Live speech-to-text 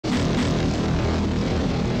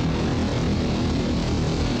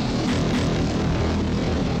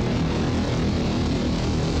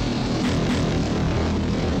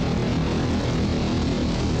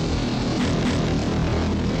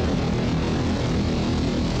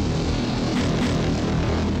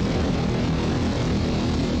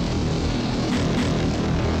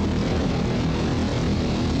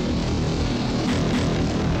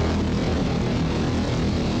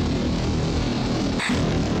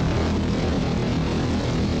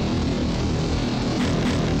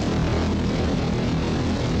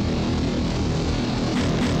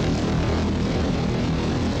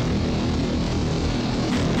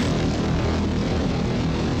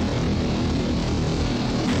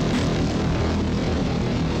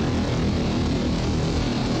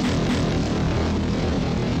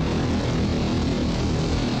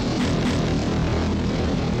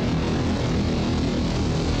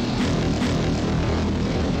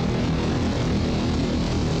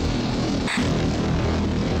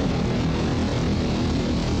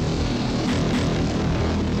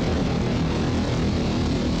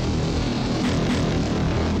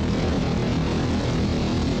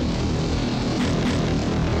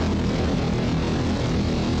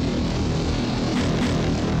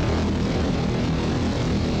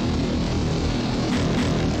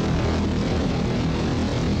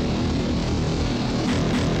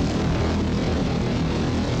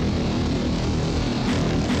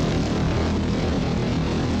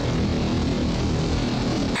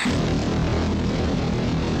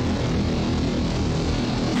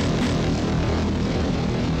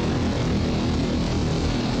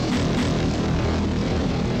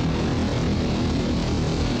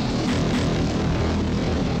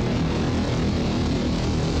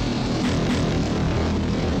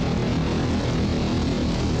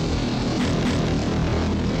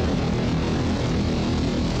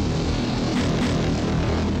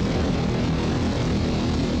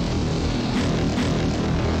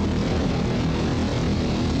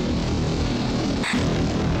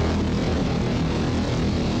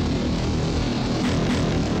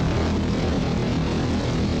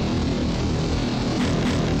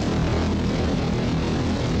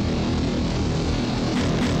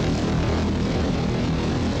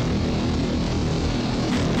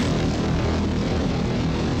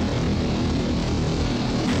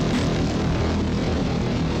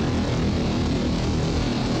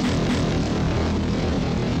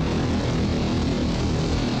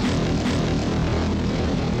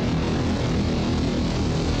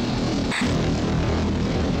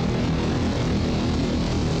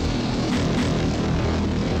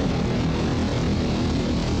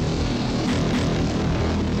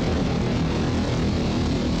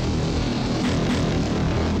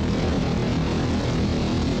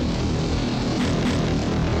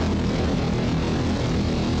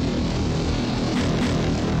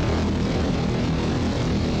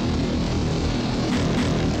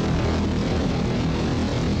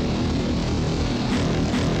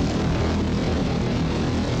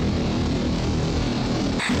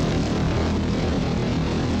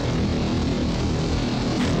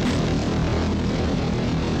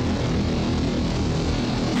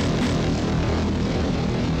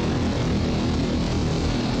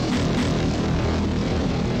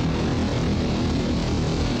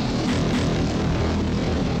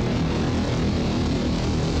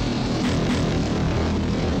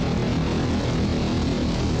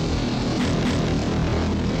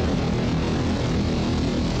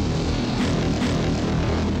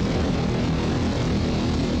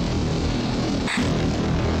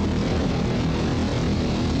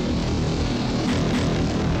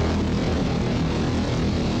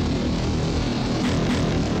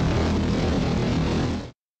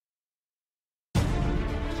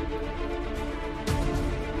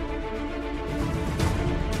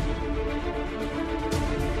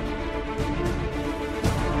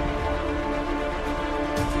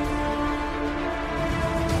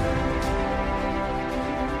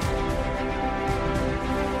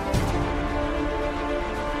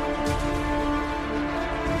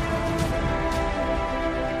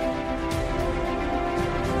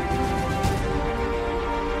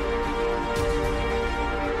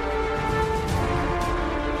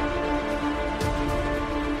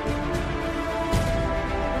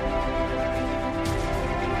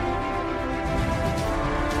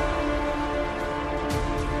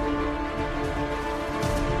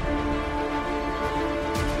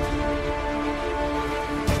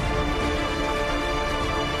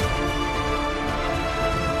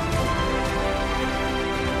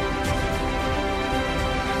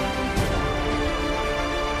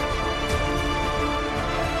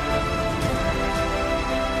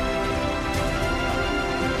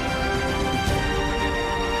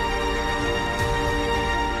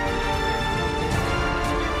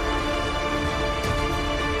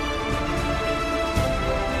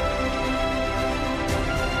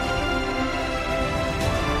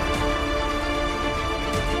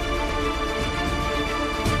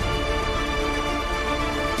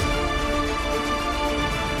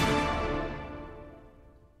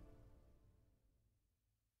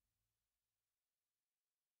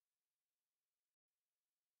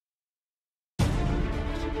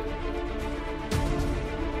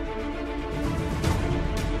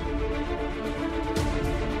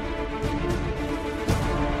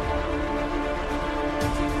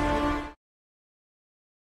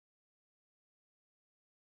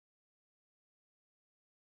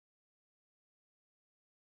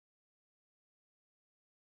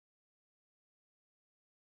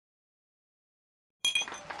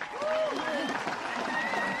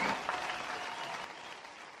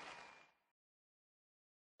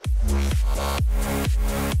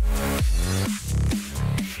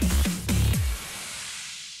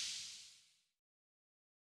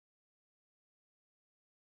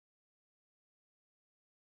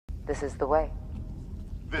This is the way.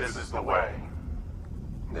 This is the way.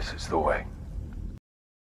 This is the way.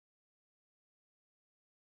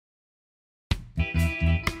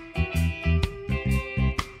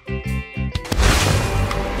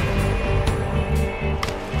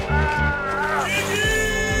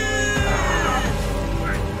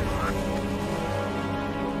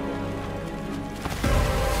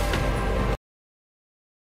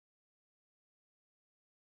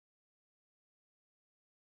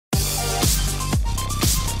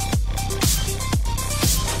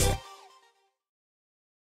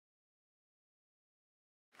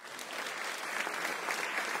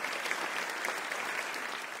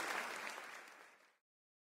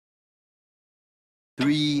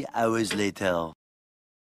 Three hours later.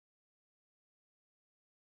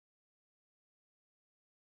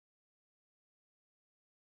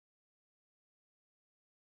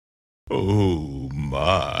 Oh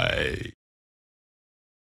my.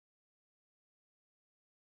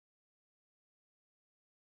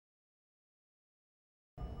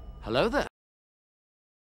 Hello there.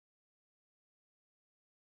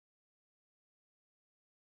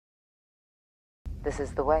 This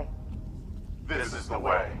is the way. This is the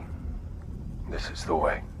way. This is the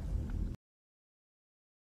way.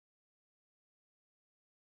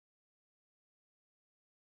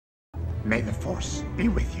 May the Force be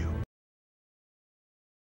with you.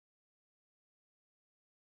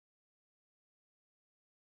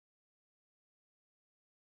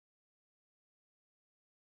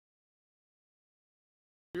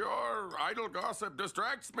 Your idle gossip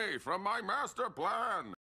distracts me from my master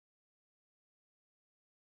plan.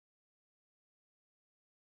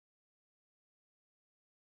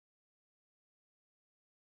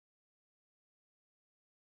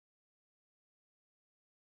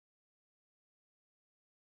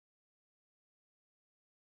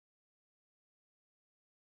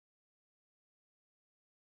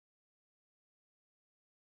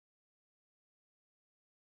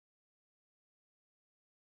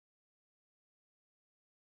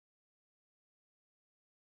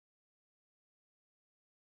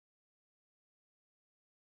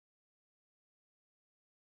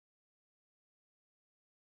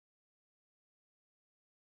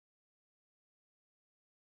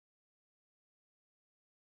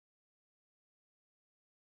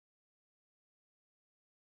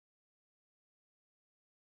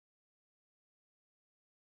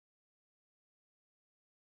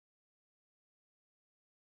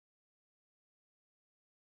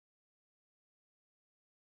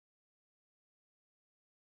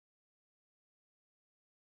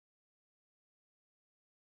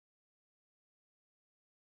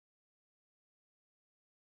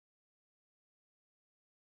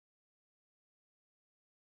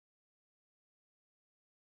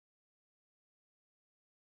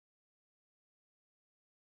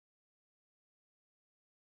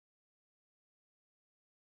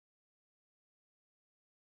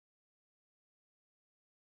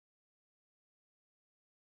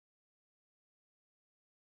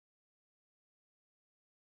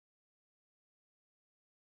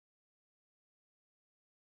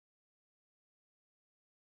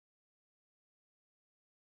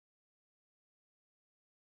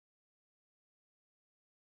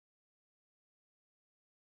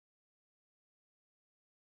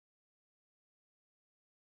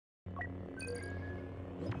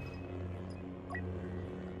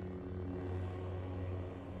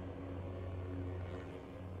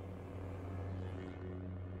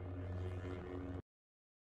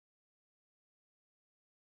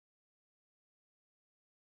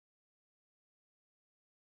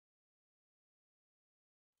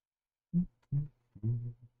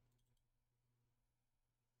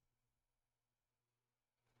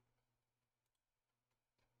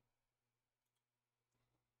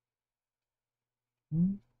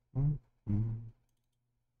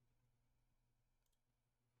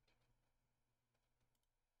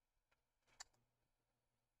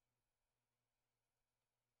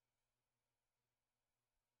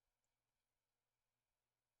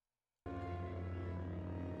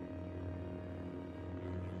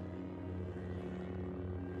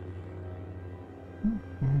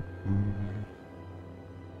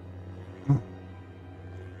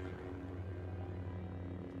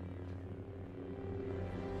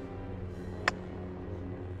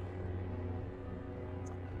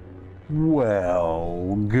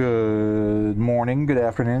 Well, good morning, good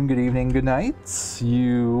afternoon, good evening, good night.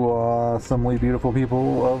 You awesomely beautiful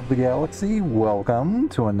people of the galaxy, welcome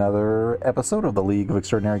to another episode of the League of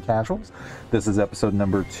Extraordinary Casuals. This is episode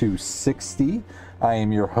number 260. I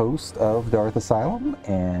am your host of Darth Asylum,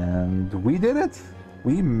 and we did it.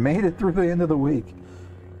 We made it through the end of the week.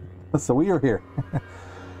 So we are here.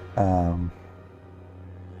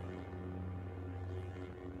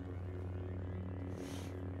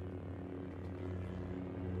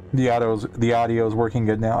 The audio's working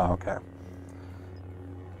good now? Oh, okay.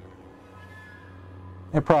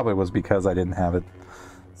 It probably was because I didn't have it,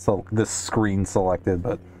 so this screen selected,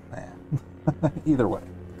 but either way.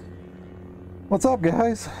 What's up,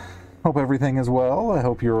 guys? Hope everything is well. I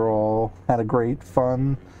hope you're all had a great,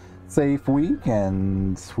 fun, safe week,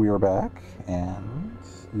 and we are back, and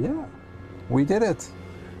yeah, we did it.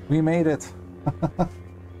 We made it.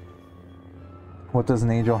 What does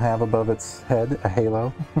an angel have above its head? A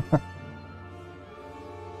halo?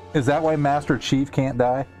 Is that why Master Chief can't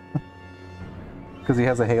die? Because he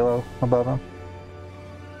has a halo above him?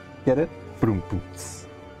 Get it?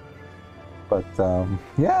 But,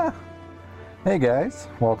 yeah. Hey guys,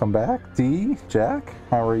 welcome back. D, Jack,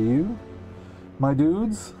 how are you? My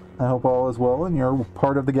dudes, I hope all is well and you're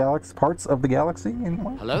part of the galaxy, parts of the galaxy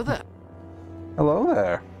anyway. Hello there. Hello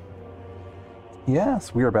there.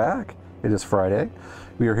 Yes, we are back. It is Friday.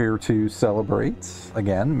 We are here to celebrate,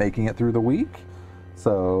 again, making it through the week.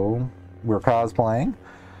 So, we're cosplaying,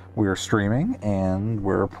 we're streaming, and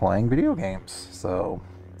we're playing video games. So,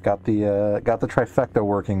 got the trifecta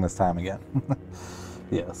working this time again.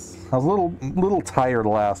 Yes. I was a little tired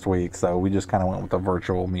last week, so we just kind of went with the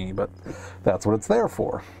virtual me, but that's what it's there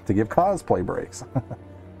for, to give cosplay breaks.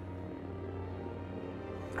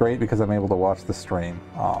 Great, because I'm able to watch the stream.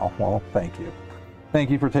 Oh, well, thank you. Thank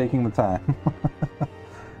you for taking the time.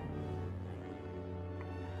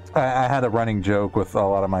 I had a running joke with a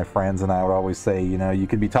lot of my friends, and I would always say, you know, you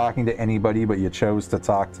could be talking to anybody, but you chose to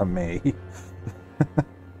talk to me.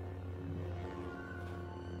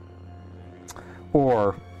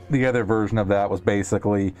 Or the other version of that was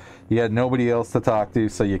basically, you had nobody else to talk to,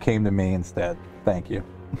 so you came to me instead. Thank you.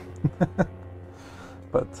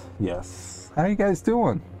 But, yes. How you guys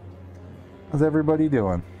doing? How's everybody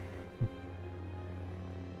doing?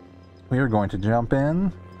 We are going to jump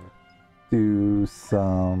in, do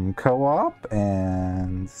some co-op,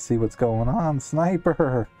 and see what's going on.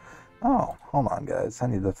 Sniper! Oh, hold on, guys. I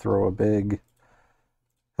need to throw a big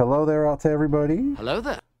hello there out to everybody. Hello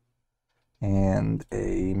there. And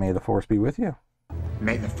a may the force be with you.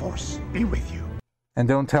 May the force be with you. And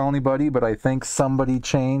don't tell anybody, but I think somebody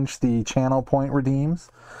changed the channel point redeems.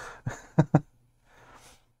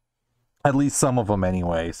 At least some of them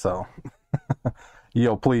anyway, so...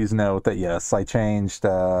 You'll please note that, yes, I changed,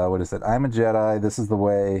 what is it? I'm a Jedi, this is the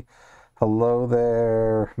way. Hello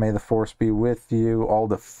there, may the force be with you. All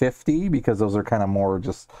to 50, because those are kind of more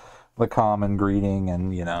just the common greeting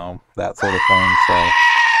and, you know, that sort of thing. So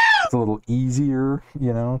it's a little easier,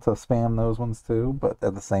 you know, to spam those ones too. But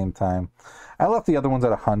at the same time, I left the other ones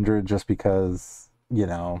at 100 just because, you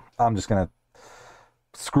know, I'm just going to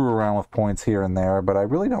screw around with points here and there, but I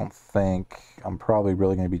really don't think I'm probably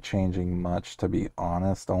really going to be changing much, to be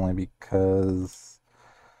honest, only because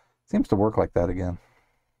it seems to work like that again.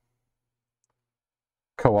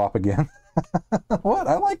 Co-op again. What?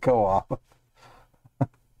 I like co-op.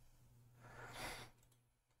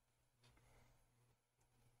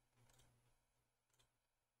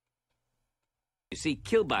 You see,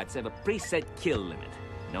 killbots have a preset kill limit.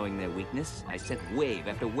 Knowing their weakness, I sent wave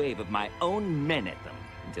after wave of my own men at them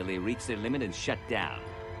until they reached their limit and shut down.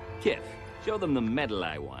 Kif, show them the medal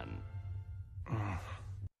I won.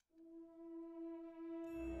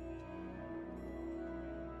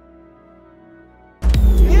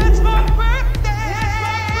 It's my birthday!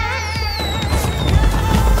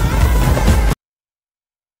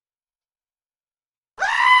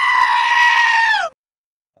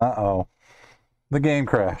 Uh-oh. The game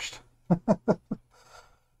crashed.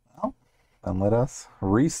 Well, then let us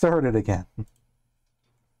restart it again.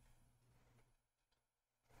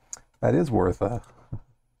 That is worth a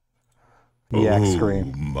yak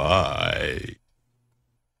scream. My.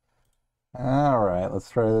 Alright, let's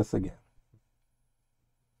try this again.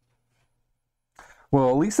 Well,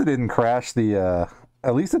 at least it didn't crash the,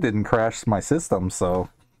 at least it didn't crash my system, so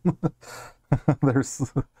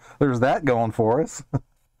there's that going for us.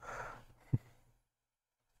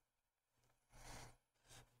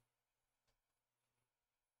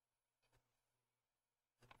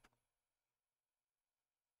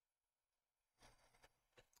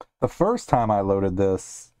 The first time I loaded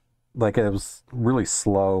this, like, it was really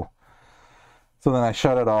slow. So then I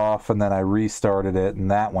shut it off and then I restarted it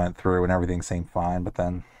and that went through and everything seemed fine, but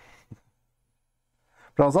then...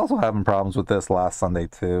 But I was also having problems with this last Sunday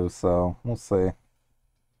too, so we'll see.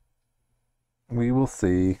 We will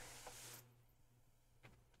see.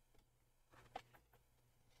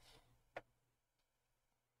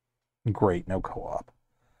 Great, no co-op.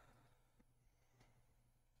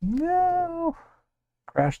 No.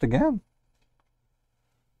 Crashed again.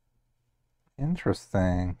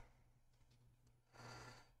 Interesting.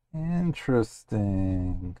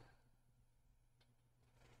 Interesting.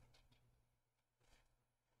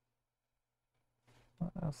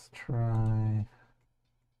 Let's try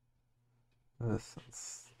this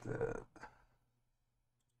instead.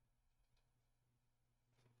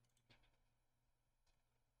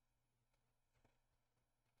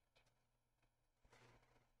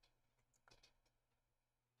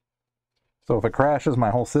 So if it crashes my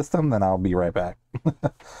whole system, then I'll be right back.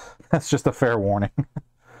 That's just a fair warning.